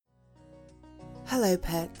Hello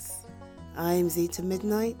pets, I'm Zeta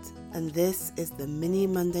Midnight and this is the Mini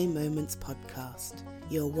Monday Moments podcast,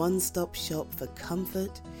 your one-stop shop for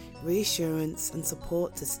comfort, reassurance and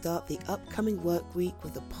support to start the upcoming work week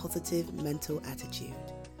with a positive mental attitude.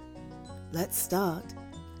 Let's start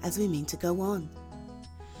as we mean to go on.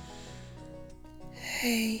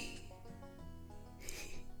 Hey.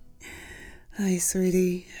 Hi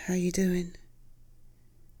sweetie, how you doing?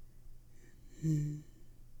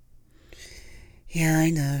 Yeah, I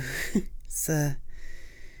know. It's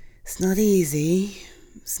not easy.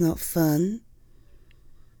 It's not fun.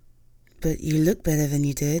 But you look better than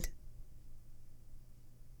you did.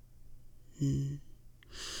 Did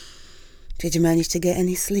you manage to get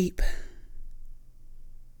any sleep?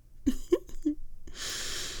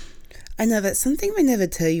 I know that's something I never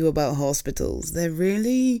tell you about hospitals. They're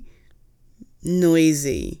really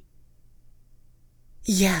noisy.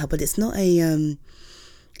 Yeah, but it's not an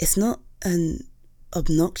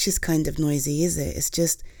obnoxious kind of noisy, is it? It's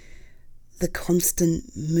just the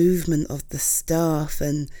constant movement of the staff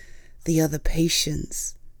and the other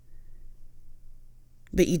patients.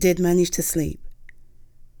 But you did manage to sleep.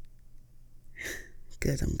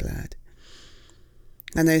 Good, I'm glad.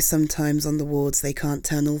 I know sometimes on the wards they can't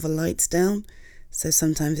turn all the lights down, so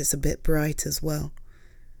sometimes it's a bit bright as well.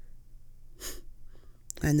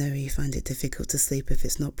 I know you find it difficult to sleep if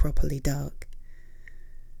it's not properly dark.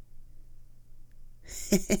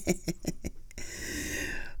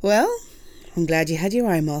 Well, I'm glad you had your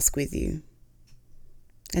eye mask with you.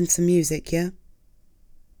 And some music, yeah?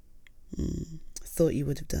 Thought you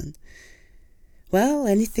would have done. Well,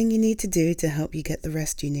 anything you need to do to help you get the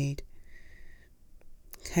rest you need.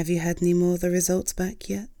 Have you had any more of the results back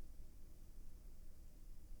yet?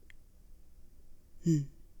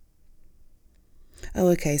 Oh,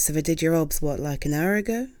 okay, so they did your obs, like an hour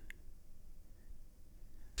ago?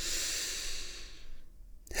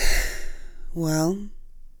 Well,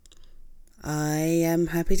 I am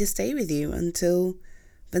happy to stay with you until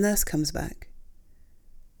the nurse comes back.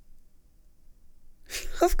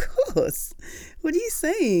 Of course. What are you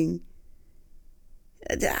saying?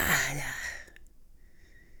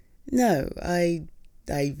 No, I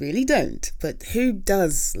really don't. But who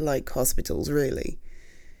does like hospitals, really?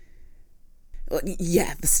 Well,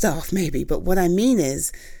 yeah, the staff maybe, but what I mean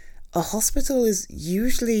is, a hospital is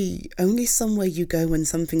usually only somewhere you go when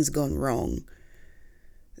something's gone wrong.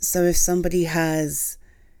 So if somebody has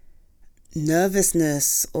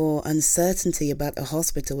nervousness or uncertainty about a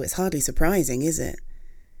hospital, it's hardly surprising, is it?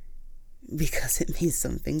 Because it means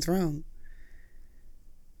something's wrong.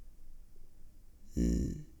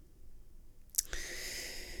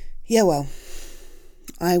 Yeah, well,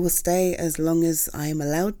 I will stay as long as I am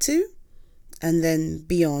allowed to, and then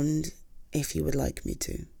beyond if you would like me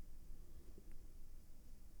to.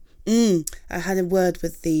 I had a word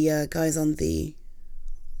with the guys on the,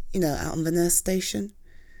 out on the nurse station.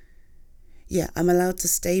 Yeah, I'm allowed to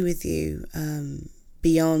stay with you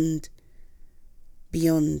beyond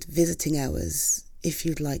visiting hours if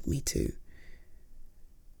you'd like me to,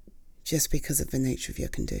 just because of the nature of your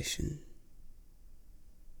condition.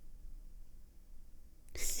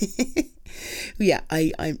 Yeah,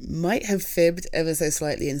 I might have fibbed ever so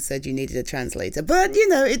slightly and said you needed a translator, but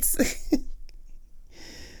it's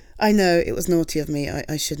I know it was naughty of me.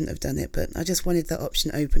 I shouldn't have done it, but I just wanted that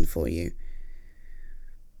option open for you.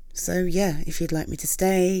 So yeah, if you'd like me to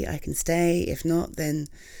stay, I can stay. If not, then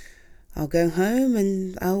I'll go home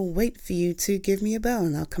and I'll wait for you to give me a bell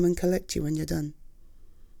and I'll come and collect you when you're done.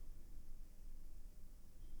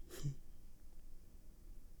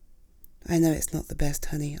 I know it's not the best,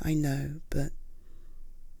 honey. I know, but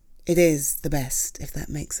it is the best, if that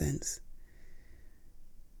makes sense.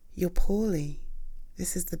 You're poorly.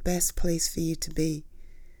 This is the best place for you to be,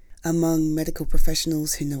 among medical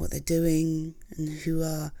professionals who know what they're doing and who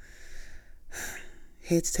are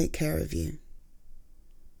here to take care of you.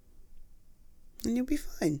 And you'll be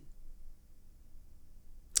fine.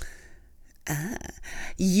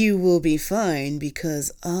 You will be fine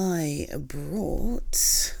because I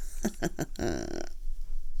brought...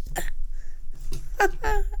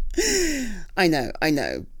 I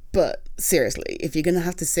know, but seriously, if you're going to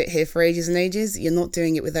have to sit here for ages and ages, you're not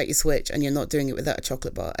doing it without your Switch and you're not doing it without a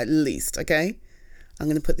chocolate bar, at least, okay? I'm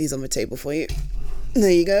going to put these on the table for you.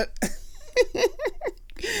 There you go.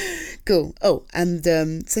 Cool. Oh, and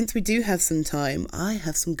since we do have some time, I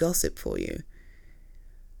have some gossip for you.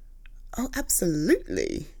 Oh,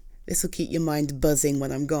 absolutely. This will keep your mind buzzing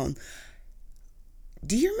when I'm gone.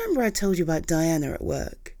 Do you remember I told you about Diana at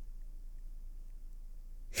work?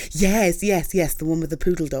 Yes, the one with the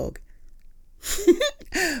poodle dog.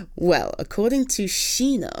 Well, according to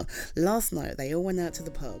Sheena, last night they all went out to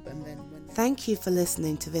the pub and then went... Thank you for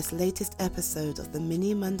listening to this latest episode of the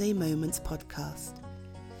Mini Monday Moments podcast.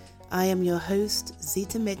 I am your host,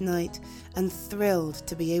 Zeta Midnight, and thrilled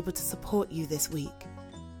to be able to support you this week.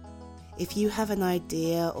 If you have an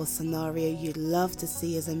idea or scenario you'd love to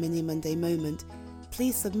see as a Mini Monday moment,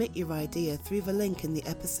 please submit your idea through the link in the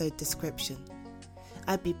episode description.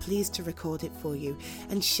 I'd be pleased to record it for you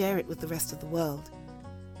and share it with the rest of the world.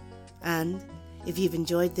 And if you've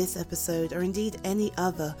enjoyed this episode or indeed any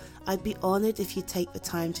other, I'd be honoured if you take the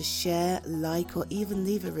time to share, like, or even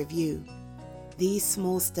leave a review. These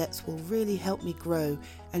small steps will really help me grow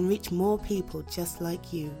and reach more people just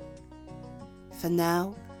like you. For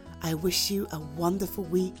now, I wish you a wonderful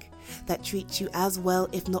week that treats you as well,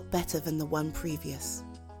 if not better, than the one previous.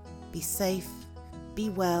 Be safe, be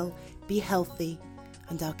well, be healthy,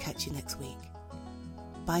 and I'll catch you next week.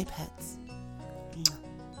 Bye, pets. Mwah.